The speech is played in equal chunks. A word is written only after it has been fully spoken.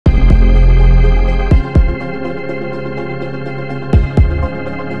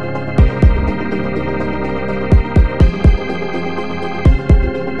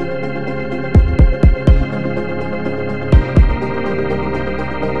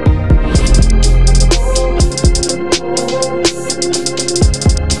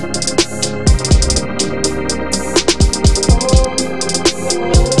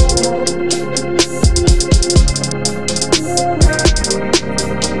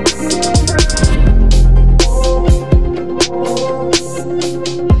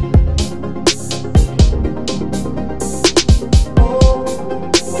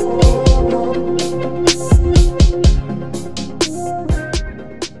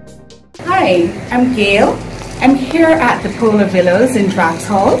Hi, I'm Gail. I'm here at the Polo Villas in Drax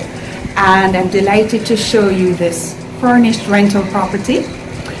Hall, and I'm delighted to show you this furnished rental property.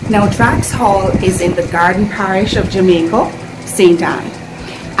 Now, Drax Hall is in the Garden Parish of Jamaica, St. Anne,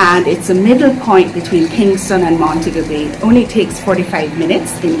 and it's a middle point between Kingston and Montego Bay. It only takes 45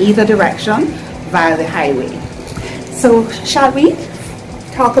 minutes in either direction via the highway. So, shall we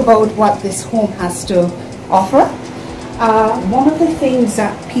talk about what this home has to offer? One of the things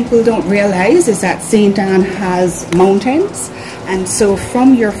that people don't realize is that St. Anne has mountains, and so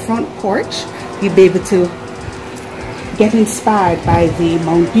from your front porch you'll be able to get inspired by the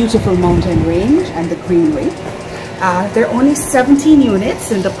beautiful mountain range and the greenery. There are only 17 units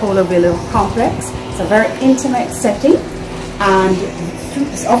in the Polo Villa complex. It's a very intimate setting, and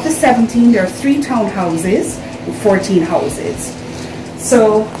of the 17 there are 3 townhouses and 14 houses.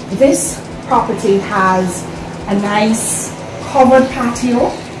 So this property has a nice covered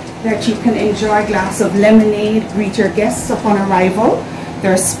patio that you can enjoy a glass of lemonade, greet your guests upon arrival.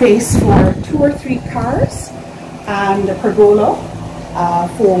 There's space for 2 or 3 cars and a pergola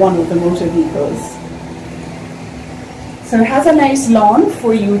for one of the motor vehicles. So it has a nice lawn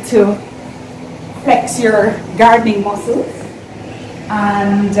for you to flex your gardening muscles,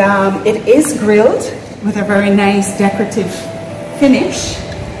 and it is grilled with a very nice decorative finish.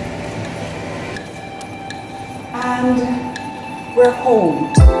 And we're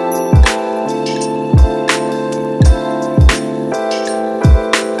home.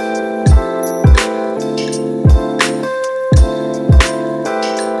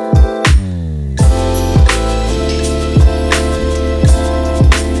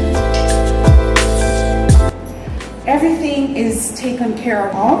 Everything is taken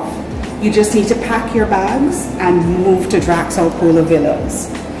care of. You just need to pack your bags and move to Drax Hall Polo Villas.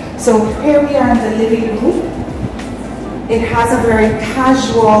 So here we are in the living room. It has a very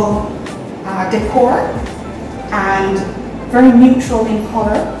casual decor and very neutral in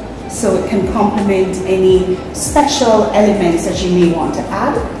color, so it can complement any special elements that you may want to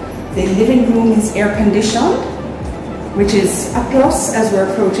add. The living room is air conditioned, which is a plus as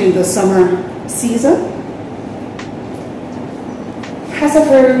we're approaching the summer season. Has a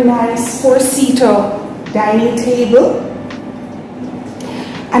very nice 4-seater dining table.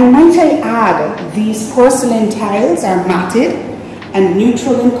 And might I add, these porcelain tiles are matted and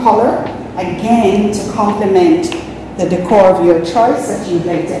neutral in color, again to complement the decor of your choice that you'd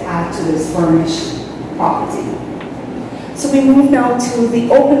like to add to this furnished property. So we move now to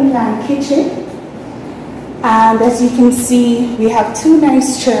the open plan kitchen. And as you can see, we have 2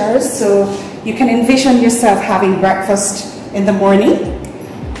 nice chairs, so you can envision yourself having breakfast in the morning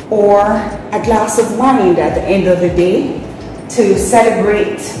or a glass of wine at the end of the day to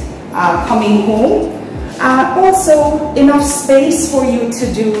celebrate coming home. Also enough space for you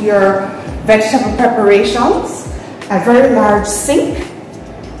to do your vegetable preparations, a very large sink,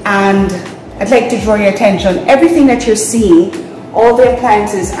 and I'd like to draw your attention, everything that you're seeing, all the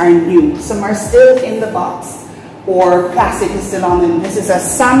appliances are new. Some are still in the box or plastic is still on them. This is a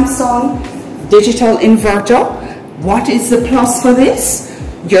Samsung digital inverter. What is the plus for this?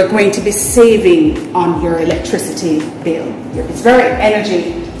 You're going to be saving on your electricity bill. It's very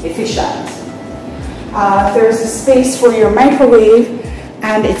energy efficient. There's a space for your microwave,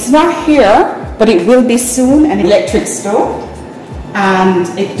 and it's not here, but it will be soon, an electric stove. And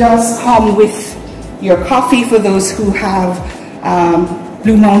it does come with your coffee for those who have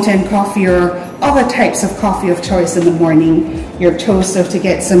Blue Mountain coffee or other types of coffee of choice in the morning, your toaster to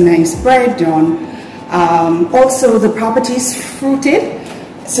get some nice bread done. Also, the property is fruited,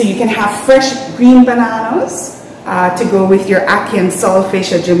 so you can have fresh green bananas to go with your ackee and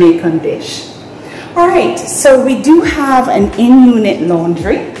saltfish, a Jamaican dish. All right, so we do have an in-unit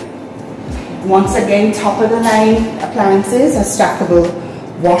laundry. Once again, top of the line appliances, a stackable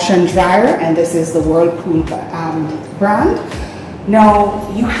wash and dryer, and this is the Whirlpool brand. Now,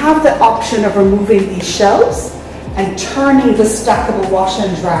 you have the option of removing these shelves and turning the stackable wash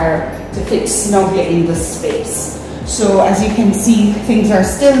and dryer to fit snugly in the space. So as you can see, things are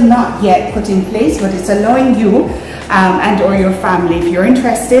still not yet put in place, but it's allowing you and or your family, if you're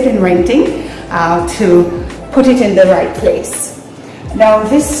interested in renting, to put it in the right place. Now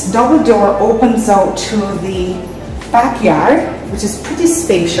this double door opens out to the backyard, which is pretty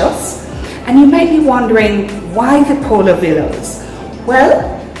spacious. And you might be wondering, why the Polo Villas?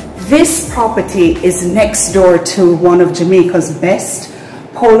 Well, this property is next door to one of Jamaica's best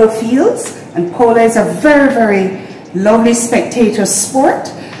polo fields, and polo is a very, very lovely spectator sport.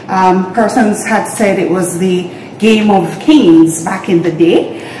 Persons had said it was the game of kings back in the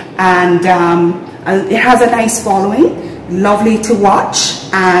day, and it has a nice following, lovely to watch.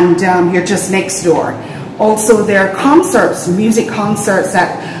 and you're just next door. Also, there are concerts, music concerts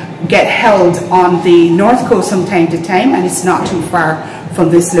that get held on the North Coast from time to time, and it's not too far from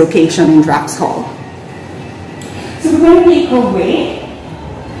this location in Drax Hall. So we're going to make our way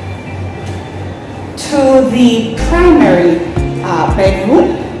to the primary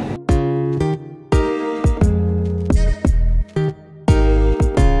bedroom.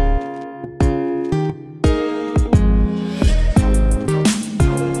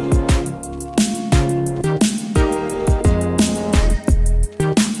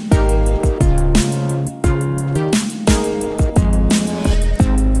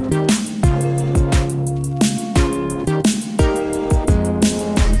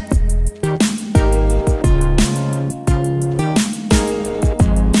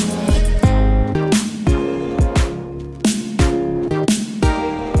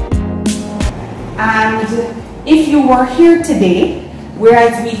 If you were here today,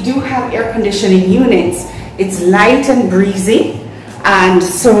 whereas we do have air conditioning units, it's light and breezy, and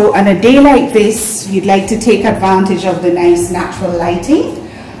so on a day like this, you'd like to take advantage of the nice natural lighting.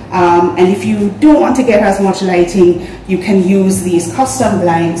 And if you don't want to get as much lighting, you can use these custom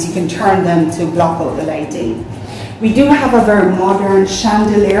blinds. You can turn them to block out the lighting. We do have a very modern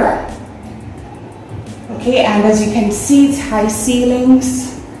chandelier. Okay, and as you can see, it's high ceilings,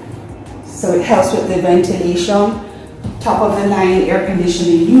 so it helps with the ventilation. Top of the line air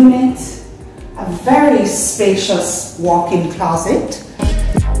conditioning unit, a very spacious walk-in closet.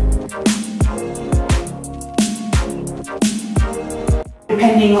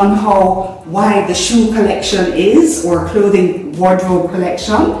 Depending on how wide the shoe collection is or clothing wardrobe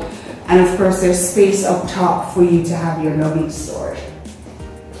collection, and of course there's space up top for you to have your luggage stored.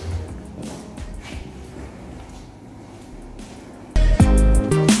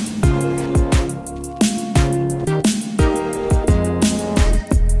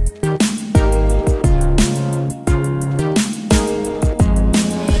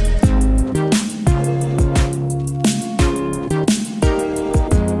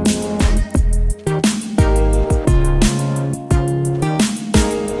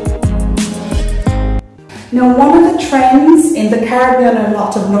 Now, one of the trends in the Caribbean and a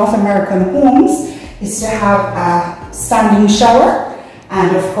lot of North American homes is to have a standing shower,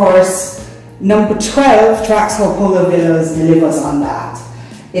 and of course, number 12, Drax Hall Polo Villas delivers on that.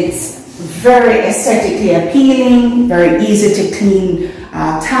 It's very aesthetically appealing, very easy to clean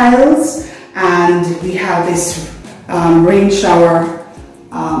tiles, and we have this rain shower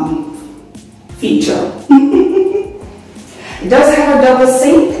feature. It does have a double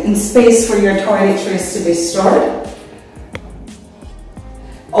sink and space for your toiletries to be stored.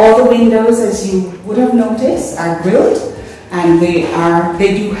 All the windows, as you would have noticed, are grilled, and they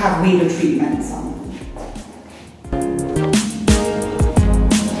do have window treatments on them.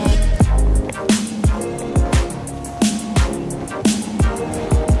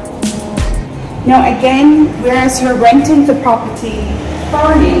 Now again, whereas you're renting the property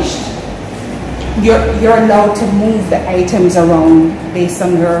furnished, you're allowed to move the items around based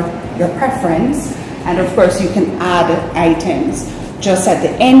on your preference, and of course you can add items. Just at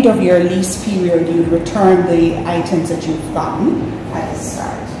the end of your lease period, you return the items that you've gotten at the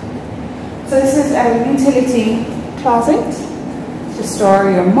start. So this is a utility closet to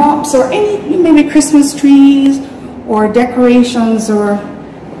store your mops or any maybe Christmas trees or decorations or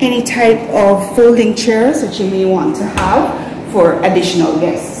any type of folding chairs that you may want to have for additional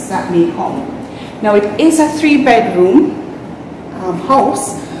guests that may come. Now it is a 3-bedroom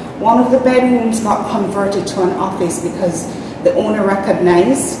house. One of the bedrooms got converted to an office because the owner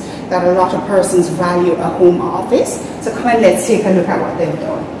recognized that a lot of persons value a home office. So come on, let's take a look at what they've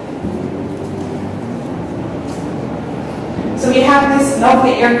done. So we have this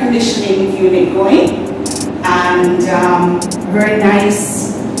lovely air conditioning unit going, and very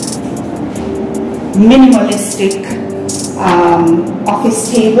nice minimalistic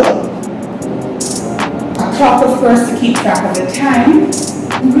office table. A clock, of course, to keep track of the time.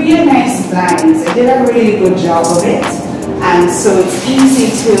 Really nice blinds. They did a really good job of it, and so it's easy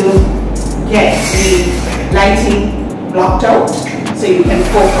to get the lighting blocked out so you can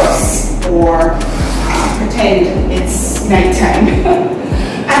focus or pretend it's nighttime.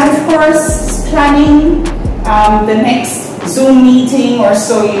 And of course, planning the next Zoom meeting or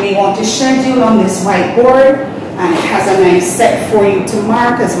so you may want to schedule on this whiteboard, and it has a nice set for you to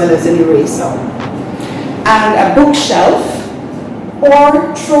mark as well as an eraser. And a bookshelf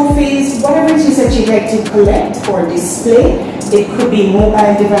or trophies, whatever it is that you like to collect for display. It could be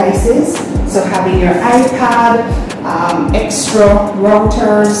mobile devices, so having your iPad, extra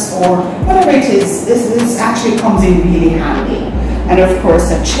routers, or whatever it is, this actually comes in really handy. And of course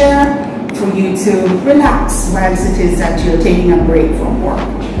a chair for you to relax whilst it is that you're taking a break from work.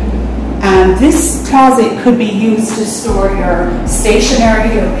 And this closet could be used to store your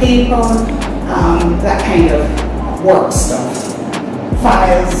stationery, your paper, that kind of work stuff,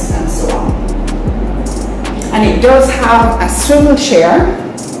 files and so on. And it does have a swivel chair,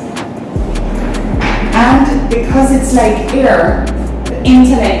 and because it's like air, the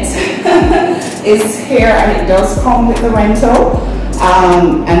internet is here, and it does come with the rental,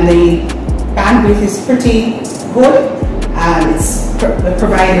 and the bandwidth is pretty good, and the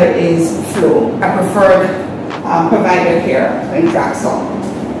provider is Flow, a preferred provider here in Drax Hall.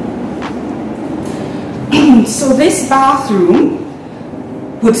 So this bathroom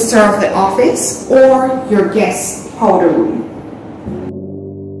would serve the office or your guest powder room.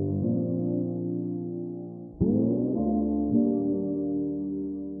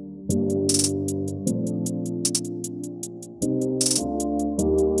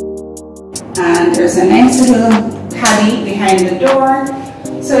 And there's a nice little caddy behind the door.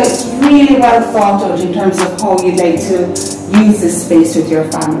 So it's really well thought out in terms of how you'd like to use this space with your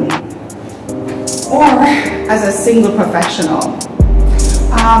family or as a single professional.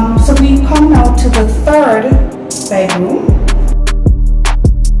 So we come now to the third bedroom.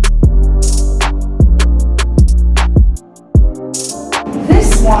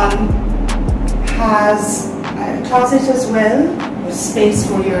 This one has a closet as well, with space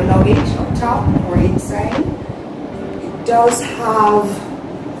for your luggage up top or inside. It does have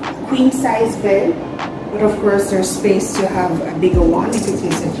a queen size bed, but of course there's space to have a bigger one if it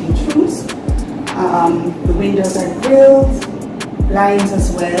is that you choose. The windows are grilled, blinds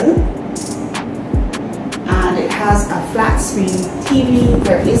as well, and it has a flat screen TV.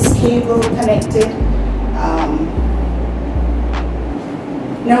 There is cable connected.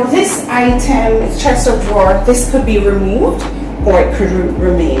 Now this item, chest of drawer, this could be removed or it could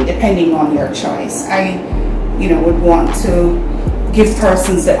remain depending on your choice. I would want to give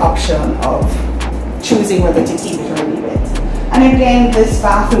persons the option of choosing whether to keep it or leave it. And again, this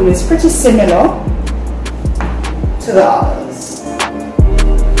bathroom is pretty similar to the others.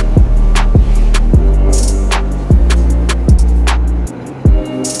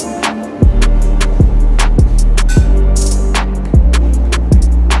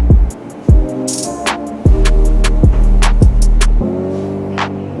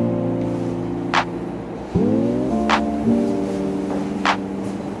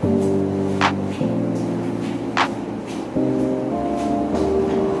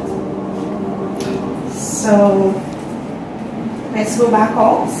 So let's go back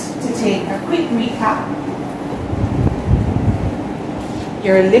out to take a quick recap.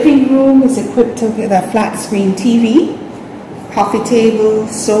 Your living room is equipped with a flat screen TV, coffee table,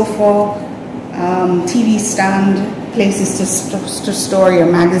 sofa, TV stand, places to store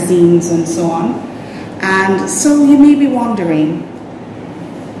your magazines and so on. And so you may be wondering,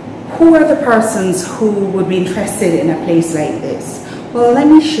 who are the persons who would be interested in a place like this? Well, let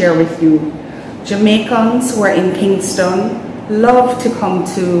me share with you. Jamaicans who are in Kingston love to come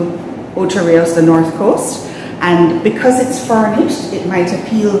to Ocho, Rios, the North Coast, and because it's furnished, it might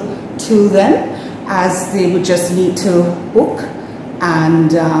appeal to them, as they would just need to book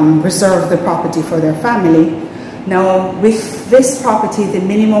and reserve the property for their family. Now, with this property, the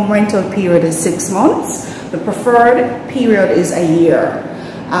minimum rental period is 6 months. The preferred period is a year.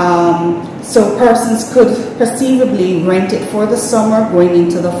 So persons could perceivably rent it for the summer going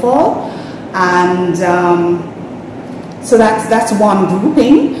into the fall. And so that's one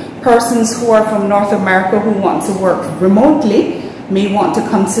grouping. Persons who are from North America who want to work remotely may want to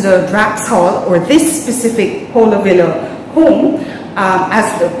consider Drax Hall or this specific Polo Villa home, as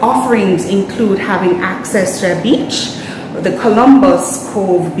the offerings include having access to a beach, the Columbus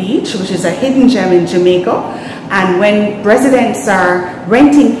Cove Beach, which is a hidden gem in Jamaica. And when residents are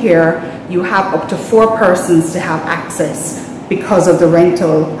renting here, you have up to 4 persons to have access because of the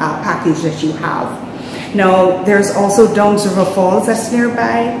rental package that you have. Now, there's also Dunn Falls that's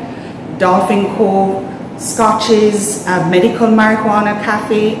nearby, Dolphin Cove, Scotches, medical marijuana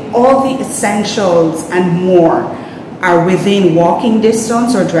cafe. All the essentials and more are within walking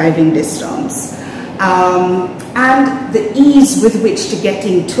distance or driving distance. And the ease with which to get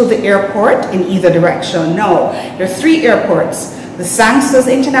into the airport in either direction. Now, there are 3 airports. The Sangster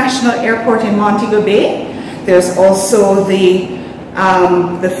International Airport in Montego Bay. There's also the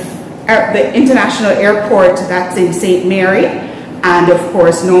International Airport that's in St. Mary, and of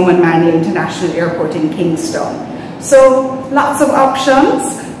course Norman Manley International Airport in Kingston. So lots of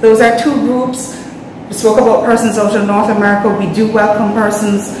options. Those are 2 groups. We spoke about persons out of North America. We do welcome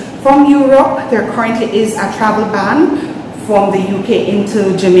persons from Europe. There currently is a travel ban from the UK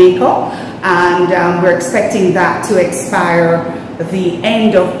into Jamaica, and we're expecting that to expire the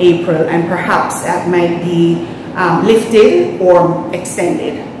end of April, and perhaps that might be lifted or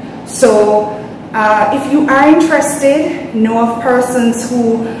extended. So if you are interested, know of persons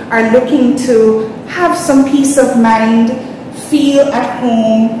who are looking to have some peace of mind, feel at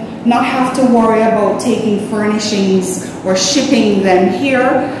home, not have to worry about taking furnishings or shipping them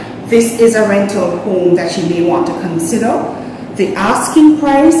here, this is a rental home that you may want to consider. The asking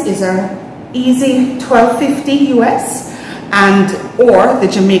price is a easy $12.50 US, and or the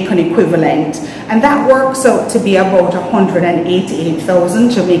Jamaican equivalent, and that works out to be about 188,000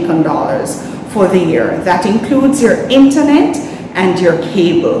 Jamaican dollars for the year. That includes your internet and your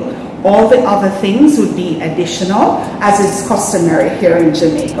cable. All the other things would be additional, as is customary here in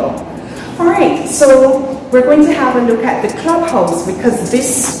Jamaica. All right, so we're going to have a look at the clubhouse, because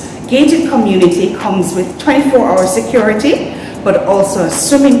this gated community comes with 24-hour security, but also a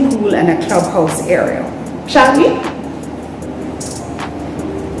swimming pool and a clubhouse area. Shall we?